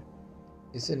like that.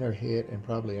 It's in her head and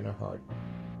probably in her heart.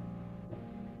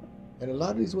 And a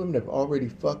lot of these women have already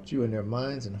fucked you in their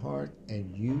minds and heart,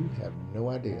 and you have no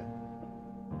idea.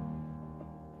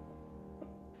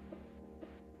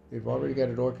 They've already got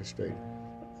it orchestrated,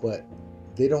 but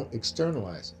they don't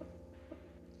externalize it.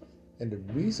 And the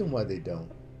reason why they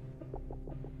don't,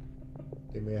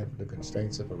 they may have the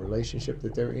constraints of a relationship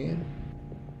that they're in.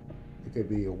 It could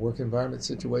be a work environment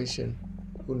situation.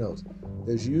 Who knows?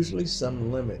 There's usually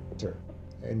some limiter.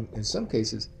 And in some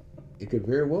cases, it could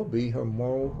very well be her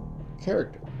moral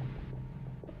character.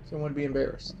 She don't want to be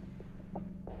embarrassed.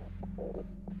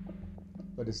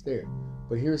 But it's there.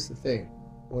 But here's the thing.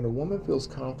 When a woman feels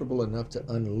comfortable enough to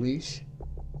unleash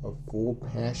her full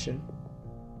passion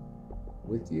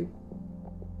with you,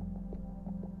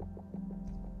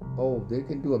 Oh, they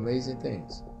can do amazing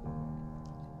things.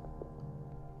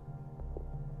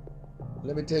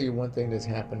 Let me tell you one thing that's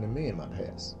happened to me in my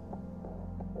past.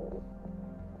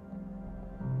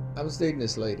 I was dating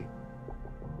this lady,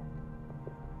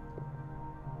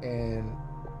 and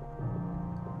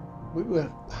we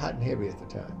were hot and heavy at the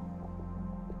time.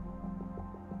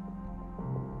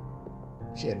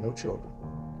 She had no children.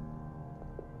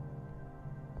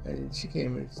 And she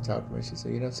came and talked to me. She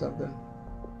said, you know something?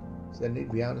 She said, I need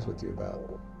to be honest with you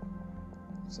about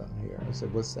something here. I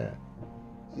said, what's that?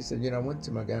 She said, I went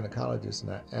to my gynecologist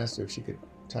and I asked her if she could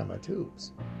tie my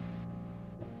tubes.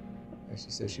 And she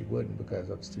said she wouldn't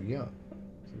because I was too young.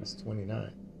 She was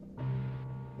 29.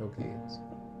 No kids.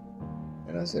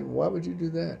 And I said, why would you do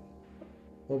that?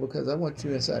 Well, because I want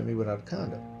you inside me without a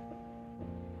condom.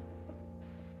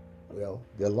 Well,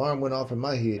 the alarm went off in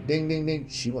my head. Ding, ding, ding.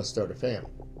 She wants to start a family.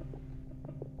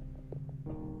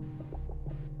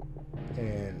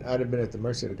 And I'd have been at the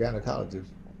mercy of the gynecologist.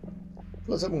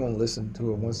 Plus, I wasn't going to listen to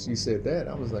her once she said that.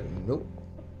 I was like, nope.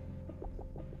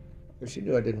 Because she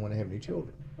knew I didn't want to have any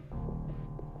children.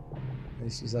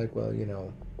 And she's like, well,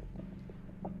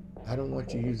 I don't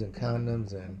want you using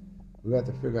condoms, and we have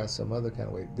to figure out some other kind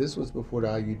of way. This was before the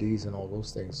IUDs and all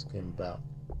those things came about.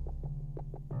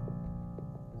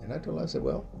 And I told her, I said,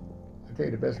 well, I'll tell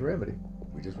you the best remedy.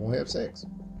 We just won't have sex.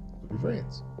 We'll be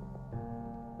friends.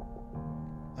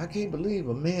 I can't believe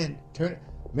a man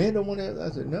don't want to have. I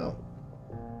said, no.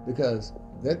 Because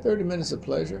that 30 minutes of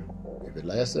pleasure, if it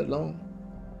lasts that long,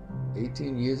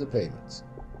 18 years of payments.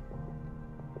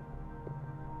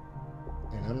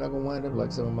 And I'm not going to wind up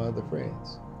like some of my other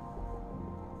friends,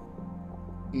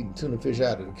 eating tuna fish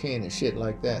out of the can and shit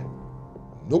like that.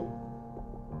 Nope.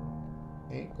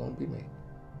 Ain't going to be me.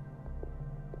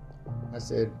 I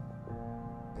said,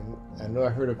 and I know I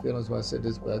hurt her feelings when I said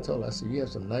this, but I told her, I said, you have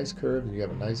some nice curves and you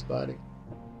have a nice body.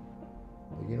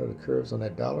 But the curves on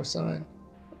that dollar sign,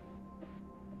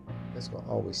 that's going to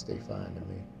always stay fine to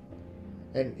me.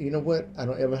 And you know what? I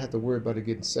don't ever have to worry about it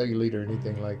getting cellulite or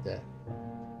anything like that.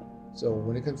 So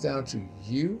when it comes down to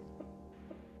you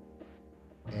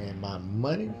and my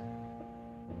money,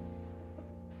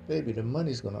 baby, the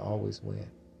money's going to always win.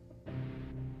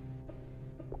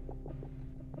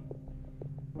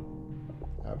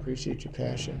 I appreciate your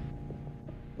passion,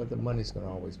 but the money's going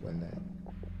to always win that.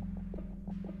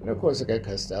 And of course, I got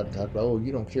cussed out and talked about, oh,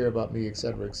 you don't care about me,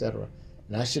 etc., etc.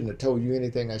 And I shouldn't have told you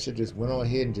anything. I should just went on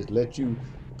ahead and just let you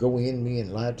go in me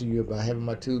and lie to you about having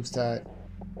my tubes tied.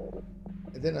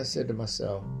 And then I said to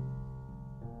myself,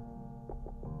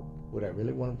 would I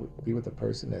really want to be with a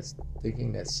person that's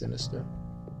thinking that's sinister?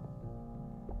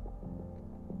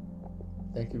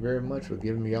 Thank you very much for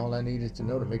giving me all I needed to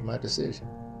know to make my decision.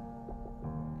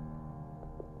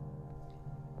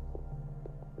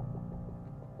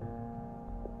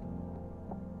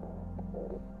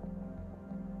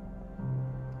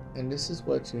 And this is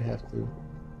what you have to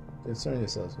concern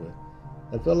yourselves with.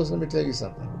 Now, fellas, let me tell you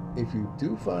something. If you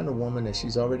do find a woman that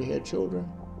she's already had children,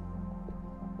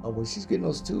 or when she's getting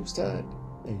those tubes tied,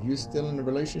 and you're still in a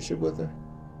relationship with her,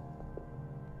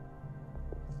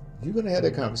 you're going to have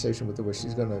that conversation with her where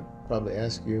she's going to probably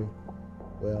ask you,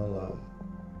 well,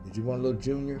 did you want a little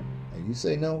junior? And you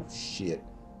say no? Shit.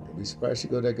 Don't be surprised she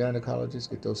go to that gynecologist,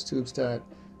 get those tubes tied,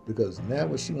 because now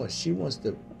what she wants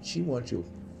your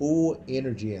full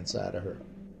energy inside of her.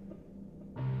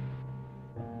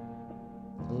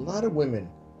 A lot of women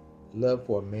love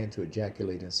for a man to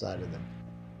ejaculate inside of them.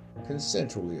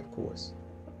 Consensually, of course.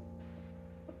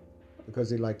 Because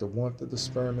they like the warmth of the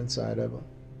sperm inside of them.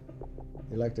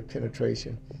 They like the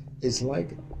penetration. It's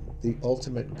like the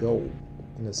ultimate goal,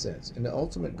 in a sense. And the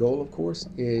ultimate goal, of course,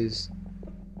 is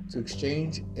to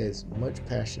exchange as much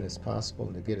passion as possible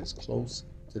and to get as close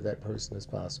to that person as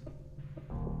possible.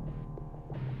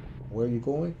 Where are you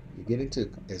going? You're getting to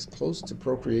as close to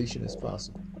procreation as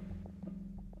possible.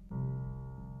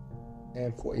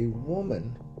 And for a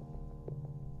woman,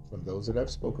 from those that I've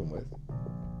spoken with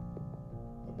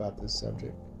about this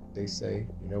subject, they say,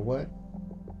 you know what?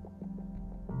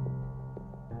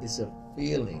 It's a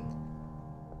feeling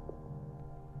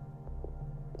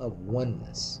of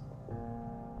oneness.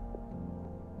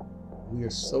 We are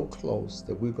so close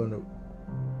that we're going to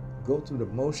go through the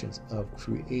motions of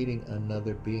creating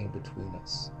another being between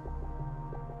us.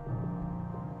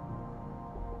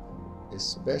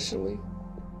 Especially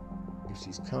if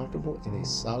she's comfortable in a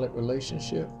solid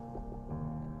relationship.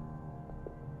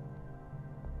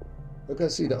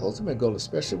 Because see, the ultimate goal,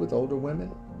 especially with older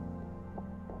women,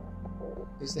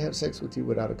 is to have sex with you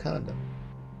without a condom.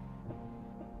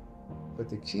 But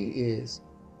the key is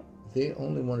they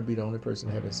only want to be the only person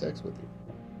having sex with you.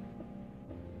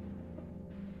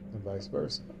 and vice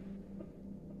versa.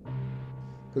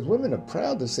 Because women are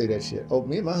proud to say that shit. Oh,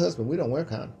 me and my husband, we don't wear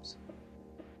condoms.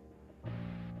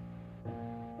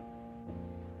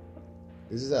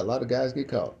 This is how a lot of guys get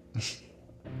caught.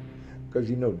 Because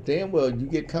you know damn well you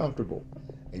get comfortable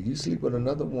and you sleep with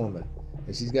another woman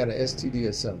and she's got an STD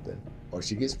or something, or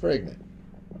she gets pregnant.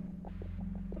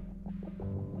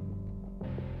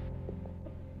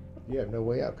 You have no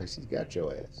way out because she's got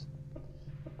your ass.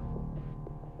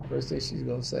 First thing she's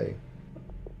going to say,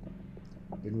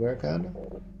 didn't wear a condom?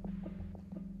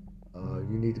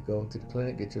 You need to go to the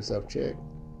clinic, get yourself checked,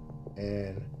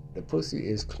 and the pussy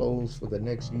is closed for the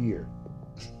next year.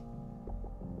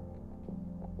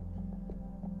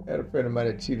 I had a friend of mine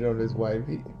that cheated on his wife.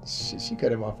 She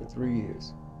cut him off for 3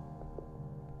 years.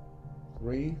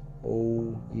 3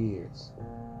 whole years.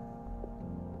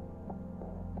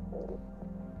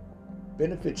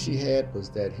 Benefit she had was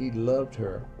that he loved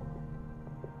her.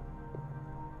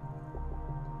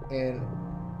 And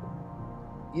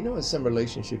you know, in some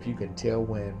relationships, you can tell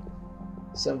when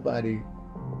somebody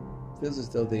feels as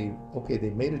though they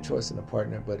made a choice in a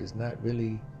partner, but it's not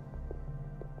really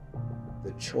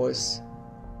the choice.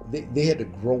 They had to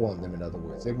grow on them, in other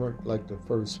words. They weren't like the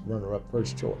first runner-up,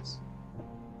 first choice.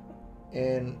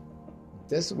 And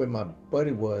that's the way my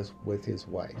buddy was with his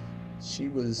wife. She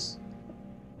was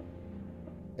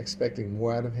expecting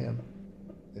more out of him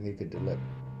than he could deliver.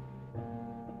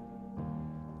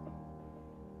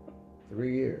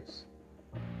 3 years.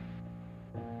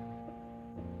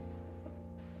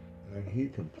 And he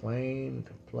complained.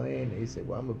 He said,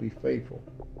 well, I'm going to be faithful.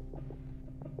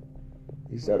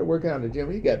 He started working out in the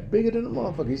gym. He got bigger than a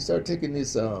motherfucker. He started taking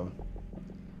this, that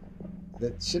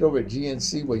shit over at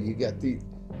GNC where you got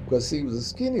because he was a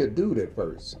skinnier dude at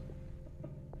first.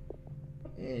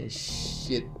 And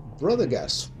shit, brother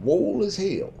got swole as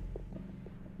hell.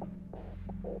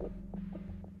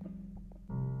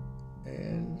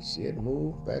 And she had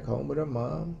moved back home with her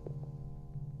mom.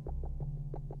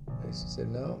 And she said,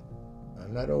 no,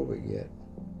 I'm not over it yet.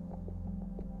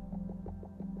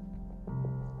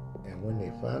 And when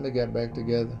they finally got back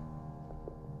together,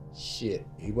 shit,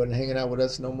 he wasn't hanging out with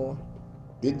us no more.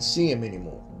 Didn't see him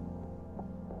anymore.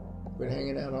 Quit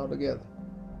hanging out all together.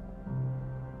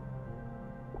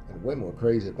 And women were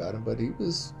crazy about him, but he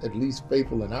was at least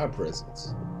faithful in our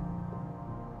presence.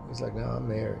 He's like, no, I'm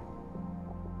married.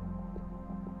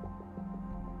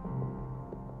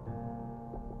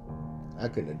 I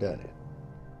couldn't have done it.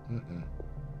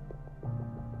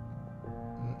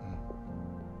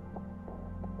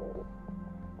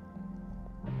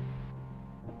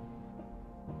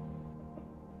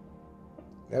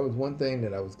 That was one thing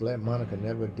that I was glad Monica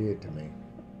never did to me.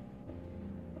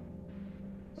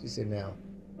 She said, now,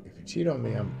 if you cheat on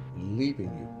me, I'm leaving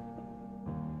you.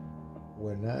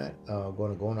 We're not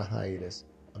going to go on a hiatus.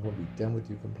 I'm going to be done with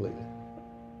you completely.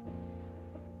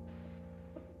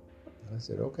 And I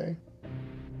said, okay.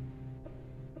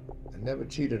 I never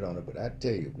cheated on her, but I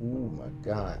tell you, ooh, my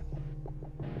God.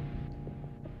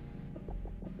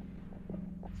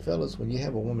 Fellas, when you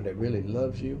have a woman that really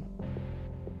loves you,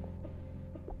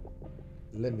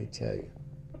 let me tell you,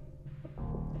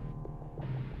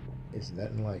 it's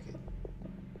nothing like it.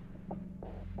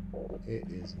 It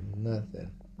is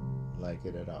nothing like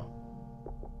it at all.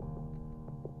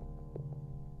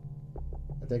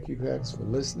 I thank you guys for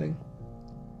listening.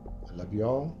 I love you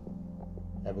all.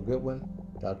 Have a good one.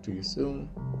 Talk to you soon.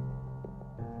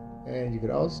 And you could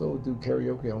also do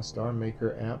karaoke on Star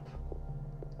Maker app,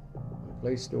 on the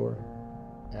Play Store,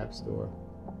 App Store.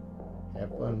 Have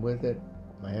fun with it.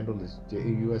 My handle is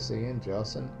JAUSAN,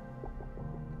 Jocelyn.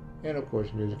 And of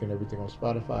course, music and everything on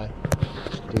Spotify.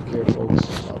 Take care, folks.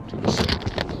 Talk to you soon.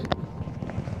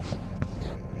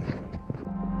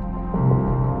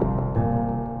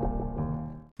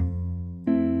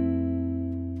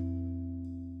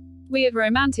 We at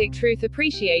Romantic Truth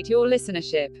appreciate your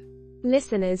listenership.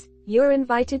 Listeners, you're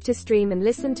invited to stream and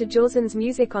listen to Jawson's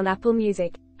music on Apple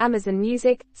Music, Amazon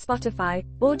Music, Spotify,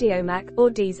 Audiomack,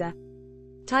 or Deezer.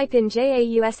 Type in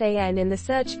JAUSAN in the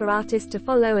search for artists to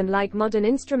follow and like modern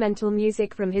instrumental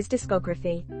music from his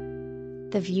discography.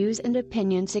 The views and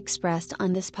opinions expressed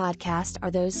on this podcast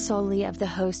are those solely of the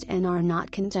host and are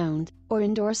not condoned or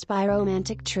endorsed by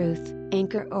Romantic Truth,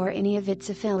 Anchor, or any of its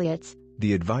affiliates.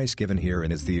 The advice given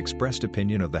herein is the expressed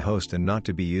opinion of the host and not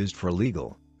to be used for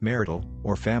legal, marital,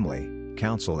 or family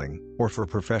counseling, or for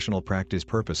professional practice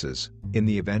purposes. In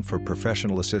the event for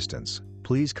professional assistance,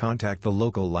 please contact the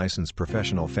local licensed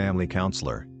professional family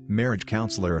counselor, marriage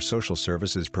counselor, or social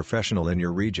services professional in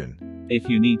your region. If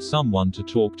you need someone to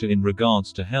talk to in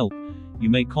regards to help, you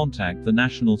may contact the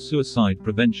National Suicide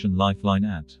Prevention Lifeline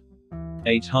at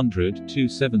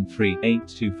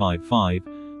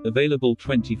 800-273-8255, available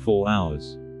 24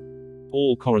 hours.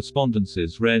 All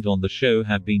correspondences read on the show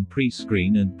have been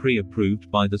pre-screened and pre-approved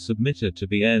by the submitter to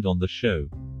be aired on the show.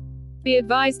 Be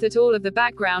advised that all of the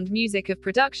background music of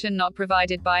production not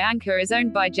provided by Anchor is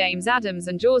owned by James Adams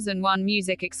and Jaws & One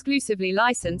Music, exclusively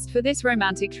licensed for this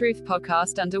Romantic Truth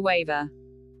podcast under waiver.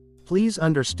 Please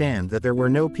understand that there were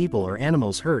no people or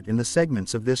animals hurt in the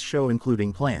segments of this show,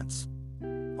 including plants.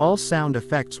 All sound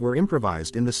effects were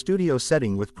improvised in the studio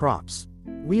setting with props.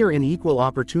 We are an equal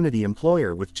opportunity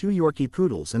employer with 2 Yorkie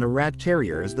poodles and a rat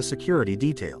terrier as the security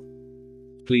detail.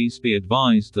 Please be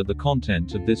advised that the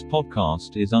content of this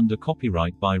podcast is under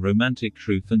copyright by Romantic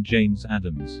Truth and James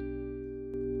Adams.